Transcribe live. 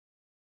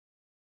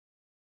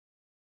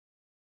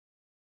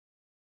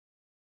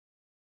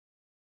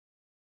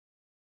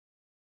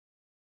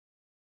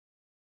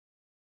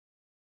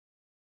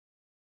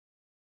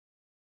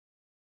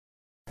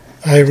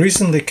I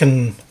recently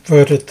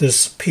converted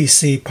this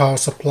PC power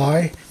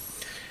supply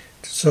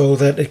so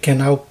that it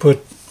can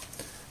output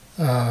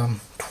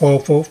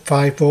 12 volt,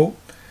 5 volt,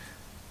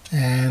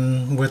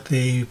 and with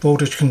the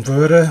voltage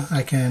converter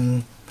I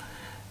can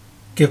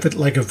give it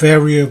like a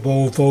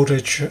variable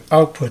voltage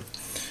output.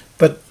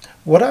 But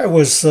what I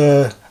was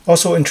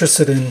also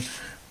interested in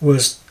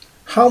was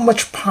how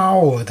much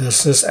power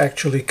does this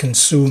actually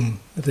consume,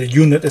 the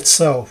unit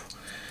itself.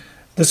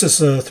 This is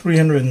a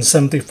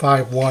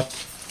 375 watt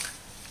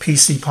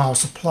PC power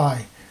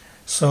supply.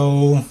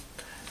 So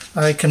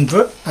I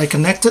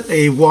connected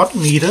a watt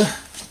meter,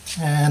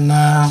 and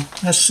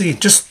let's see,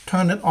 just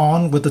turn it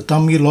on with the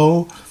dummy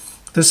low.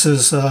 This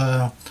is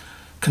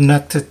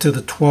connected to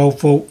the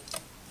 12 volt.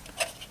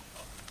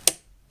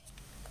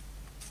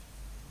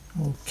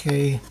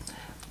 Okay,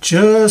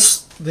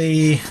 just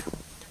the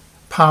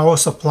power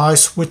supply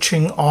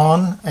switching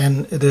on,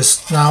 and it is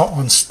now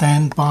on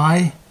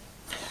standby.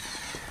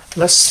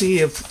 Let's see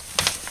if,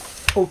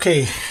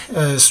 okay,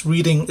 it's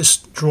reading is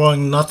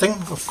drawing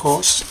nothing, of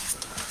course.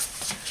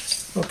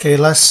 Okay,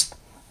 let's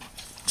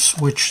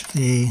switch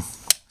the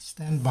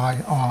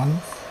standby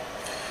on.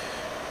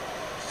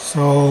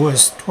 So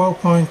it's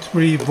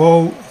 12.3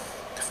 volt,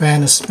 the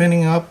fan is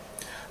spinning up,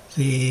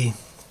 the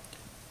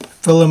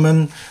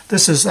filament,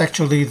 this is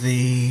actually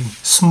the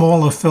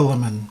smaller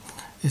filament.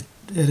 It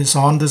is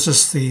on, this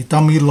is the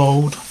dummy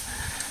load,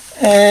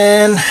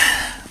 and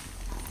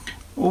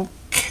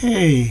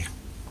okay,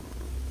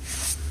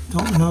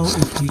 don't know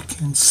if you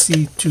can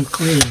see too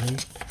clearly.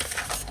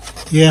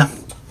 Yeah,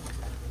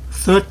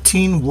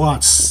 13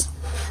 watts.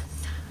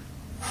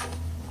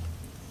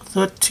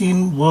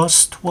 13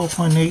 watts,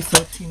 12.8,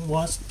 13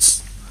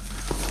 watts.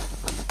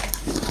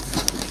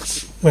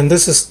 When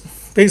this is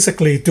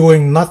basically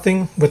doing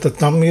nothing with the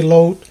dummy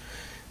load,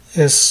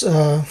 is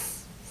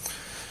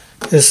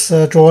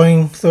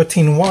drawing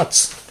 13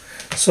 watts.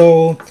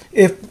 So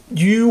if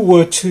you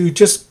were to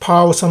just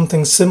power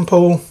something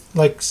simple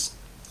like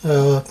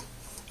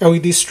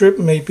LED strip,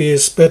 maybe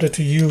it's better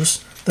to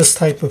use this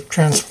type of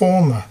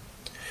transformer,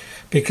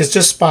 because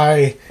just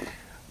by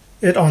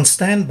it on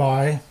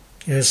standby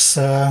is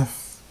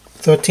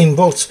 13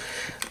 volts.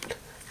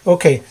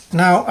 Okay,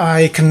 now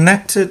I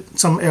connected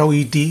some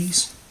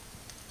LEDs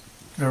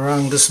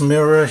around this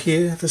mirror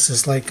here. This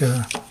is like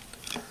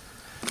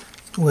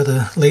where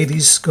the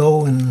ladies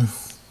go and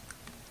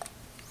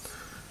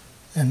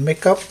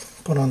make up,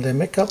 put on their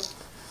makeup.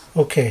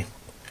 Okay,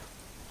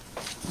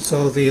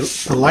 so the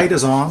light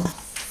is on.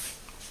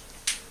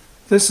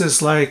 This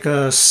is like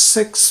a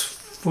 6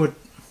 foot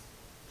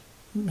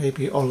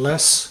maybe or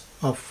less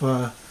of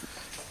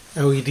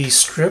LED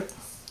strip.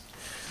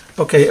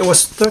 Okay, it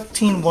was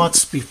 13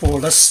 watts before.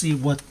 Let's see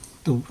what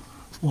the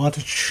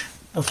wattage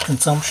of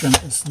consumption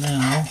is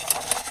now,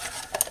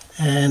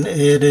 and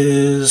it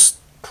is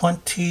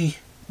 20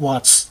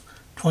 watts,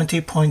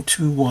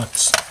 20.2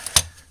 watts.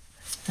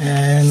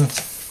 And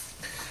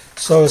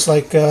so it's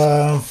like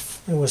it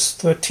was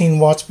 13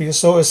 watts before,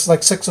 so it's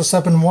like 6 or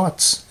 7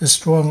 watts. It's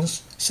drawing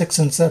 6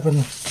 to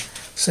 7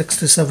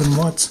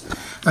 watts.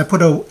 I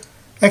put a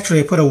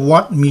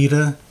watt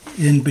meter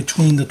in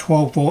between the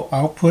 12 volt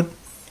output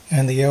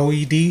and the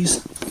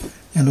LEDs,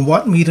 and the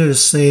watt meter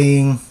is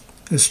saying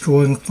it's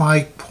drawing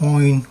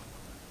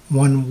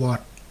 5.1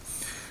 watt,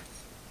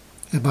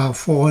 about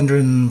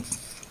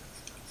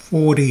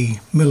 440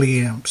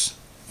 milliamps.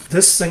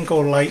 This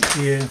single light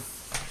here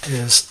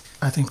is,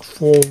 I think,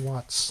 4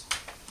 watts.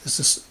 This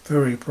is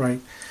very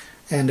bright,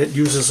 and it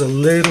uses a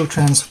little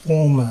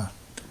transformer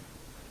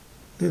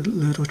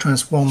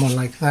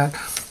like that.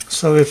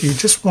 So if you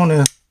just want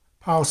to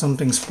power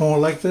something small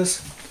like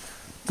this,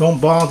 don't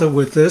bother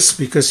with this,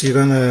 because you're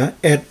gonna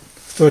add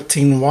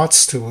 13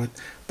 watts to it.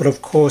 But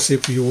of course,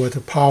 if you were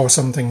to power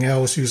something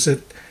else, use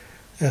it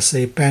as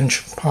a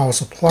bench power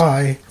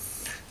supply,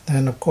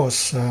 then of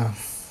course the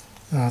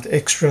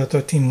extra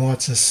 13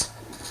 watts is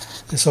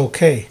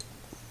okay.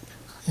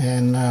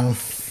 And I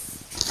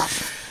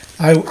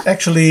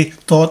actually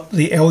thought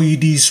the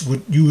LEDs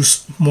would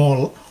use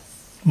more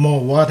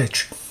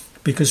wattage,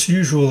 because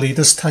usually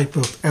this type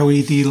of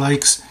LED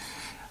lights,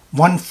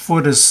 1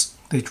 foot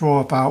they draw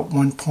about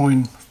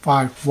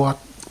 1.5 watt,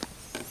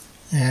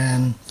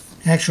 and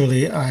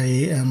actually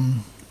I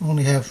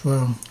only have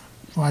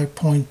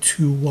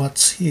 5.2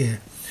 watts here,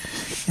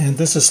 and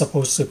this is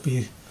supposed to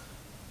be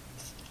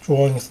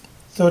drawing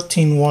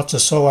 13 watts or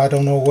so. I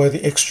don't know where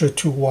the extra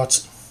 2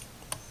 watts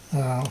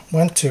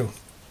went to.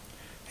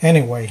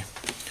 Anyway,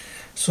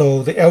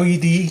 so the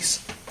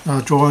LEDs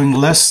are drawing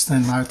less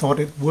than I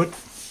thought it would,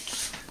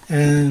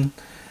 and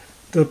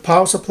the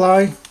power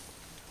supply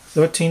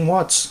 13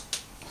 watts.